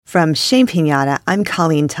From Shame Pinata, I'm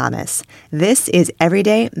Colleen Thomas. This is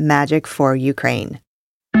Everyday Magic for Ukraine.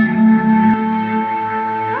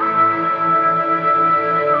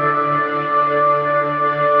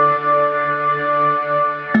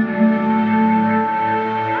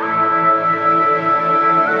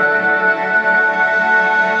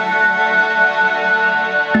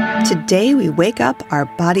 Today we wake up our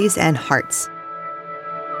bodies and hearts.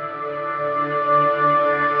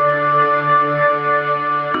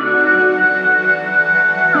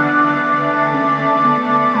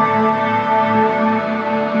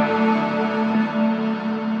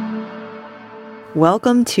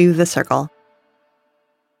 Welcome to the circle.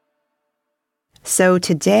 So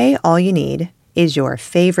today all you need is your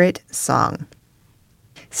favorite song.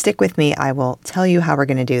 Stick with me, I will tell you how we're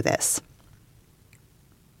going to do this.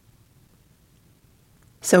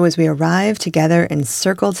 So as we arrive together in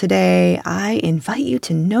circle today, I invite you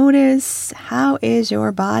to notice, how is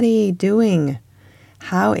your body doing?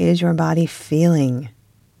 How is your body feeling?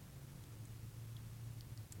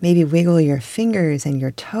 Maybe wiggle your fingers and your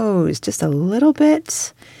toes just a little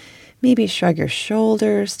bit. Maybe shrug your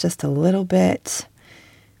shoulders just a little bit.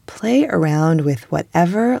 Play around with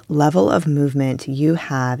whatever level of movement you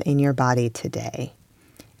have in your body today.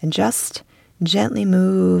 And just gently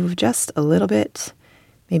move just a little bit.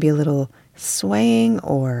 Maybe a little swaying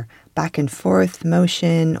or back and forth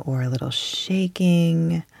motion, or a little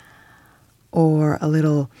shaking, or a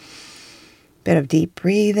little bit of deep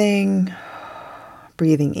breathing.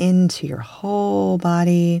 Breathing into your whole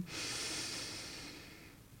body.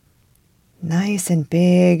 Nice and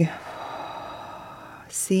big.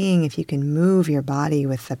 Seeing if you can move your body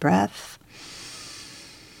with the breath.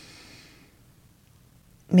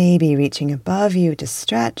 Maybe reaching above you to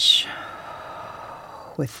stretch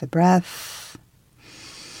with the breath.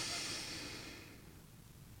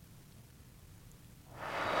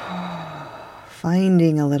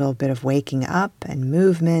 Finding a little bit of waking up and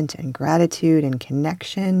movement and gratitude and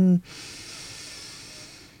connection.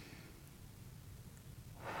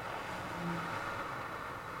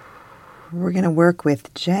 We're going to work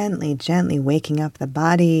with gently waking up the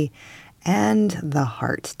body and the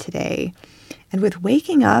heart today. And with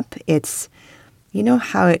waking up, it's, you know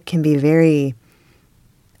how it can be very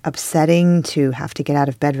upsetting to have to get out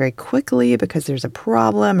of bed very quickly because there's a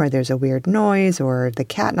problem or there's a weird noise or the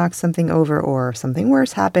cat knocked something over or something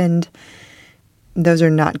worse happened. Those are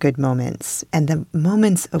not good moments. And the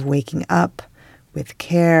moments of waking up with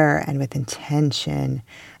care and with intention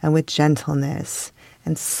and with gentleness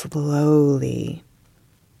and slowly.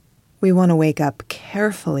 We want to wake up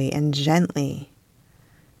carefully and gently.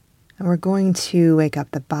 And we're going to wake up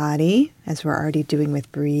the body, as we're already doing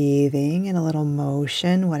with breathing and a little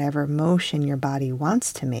motion, whatever motion your body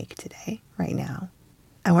wants to make today, right now.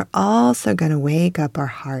 And we're also going to wake up our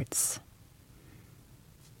hearts.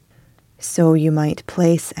 So you might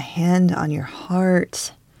place a hand on your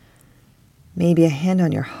heart, maybe a hand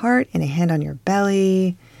on your heart and a hand on your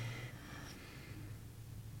belly.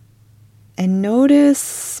 And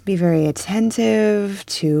notice, be very attentive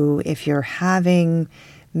to if you're having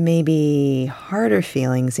maybe harder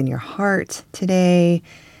feelings in your heart today,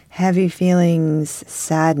 heavy feelings,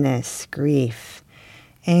 sadness, grief,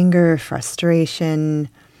 anger, frustration,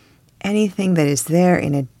 anything that is there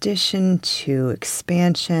in addition to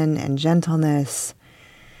expansion and gentleness,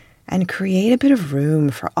 and create a bit of room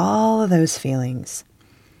for all of those feelings.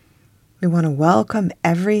 We want to welcome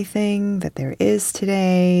everything that there is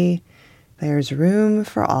today. There's room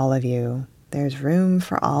for all of you. There's room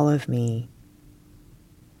for all of me.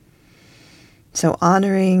 So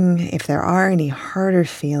honoring if there are any harder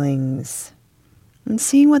feelings and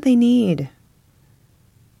seeing what they need.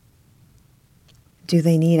 Do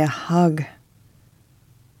they need a hug?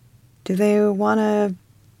 Do they want to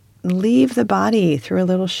leave the body through a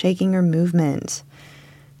little shaking or movement?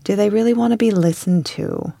 Do they really want to be listened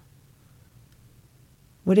to?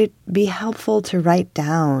 Would it be helpful to write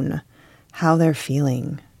down how they're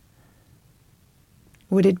feeling?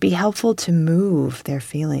 Would it be helpful to move their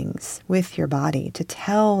feelings with your body, to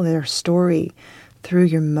tell their story through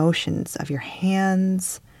your motions of your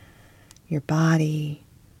hands, your body?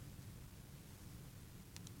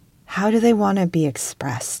 How do they want to be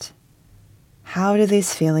expressed? How do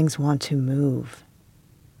these feelings want to move?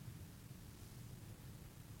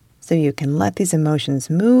 So you can let these emotions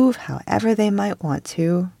move however they might want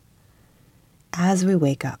to as we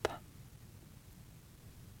wake up.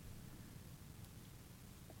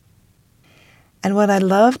 And what I'd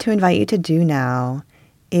love to invite you to do now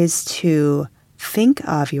is to think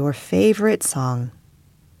of your favorite song.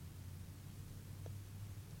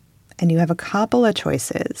 And you have a couple of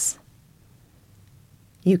choices.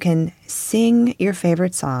 You can sing your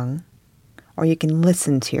favorite song, or you can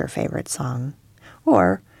listen to your favorite song,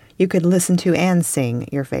 or you could listen to and sing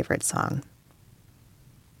your favorite song.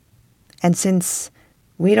 And since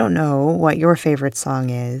we don't know what your favorite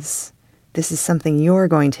song is, this is something you're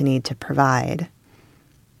going to need to provide.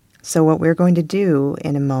 So what we're going to do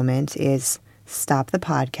in a moment is stop the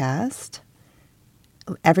podcast,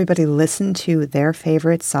 everybody listen to their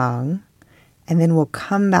favorite song, and then we'll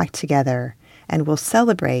come back together and we'll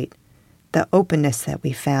celebrate the openness that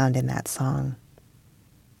we found in that song.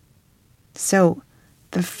 So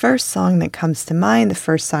the first song that comes to mind, the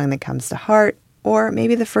first song that comes to heart, or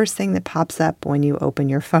maybe the first thing that pops up when you open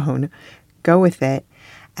your phone, go with it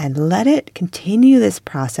and let it continue this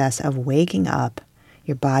process of waking up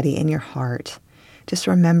your body and your heart. Just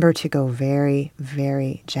remember to go very,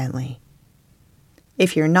 very gently.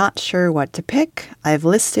 If you're not sure what to pick, I've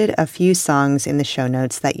listed a few songs in the show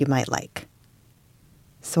notes that you might like.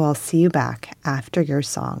 So I'll see you back after your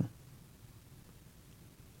song.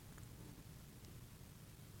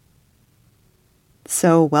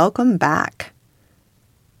 So welcome back.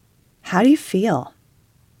 How do you feel?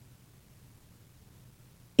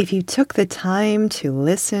 If you took the time to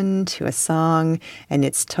listen to a song, and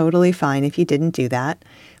it's totally fine if you didn't do that,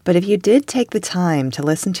 but if you did take the time to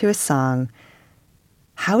listen to a song,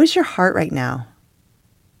 how is your heart right now?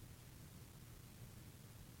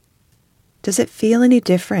 Does it feel any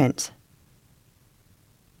different?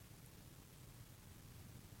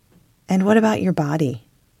 And what about your body?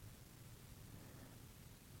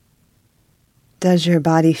 Does your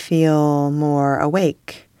body feel more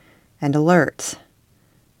awake and alert?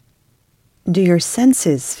 Do your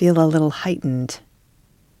senses feel a little heightened?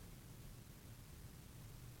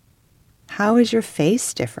 How is your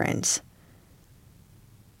face different?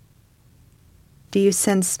 Do you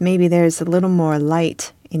sense maybe there's a little more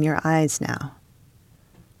light in your eyes now?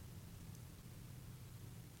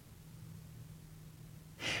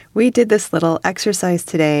 We did this little exercise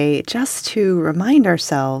today just to remind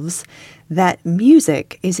ourselves that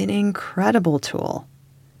music is an incredible tool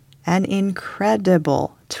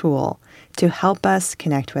to help us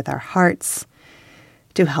connect with our hearts,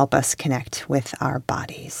 to help us connect with our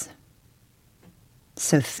bodies.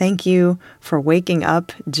 So thank you for waking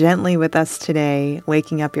up gently with us today,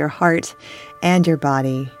 waking up your heart and your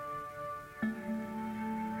body.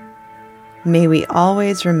 May we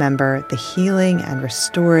always remember the healing and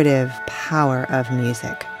restorative power of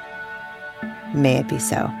music. May it be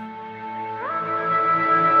so.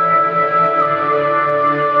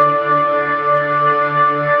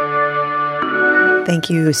 Thank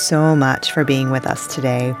you so much for being with us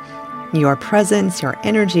today. Your presence, your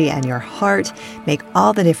energy, and your heart make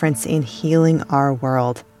all the difference in healing our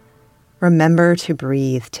world. Remember to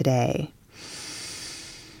breathe today.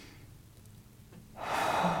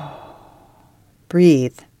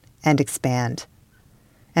 Breathe and expand.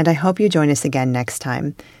 And I hope you join us again next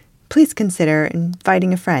time. Please consider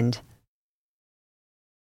inviting a friend.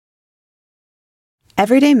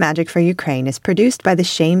 Everyday Magic for Ukraine is produced by the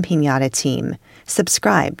Shame Pinata team.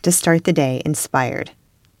 Subscribe to start the day inspired.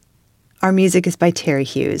 Our music is by Terry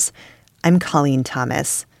Hughes. I'm Colleen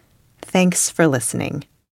Thomas. Thanks for listening.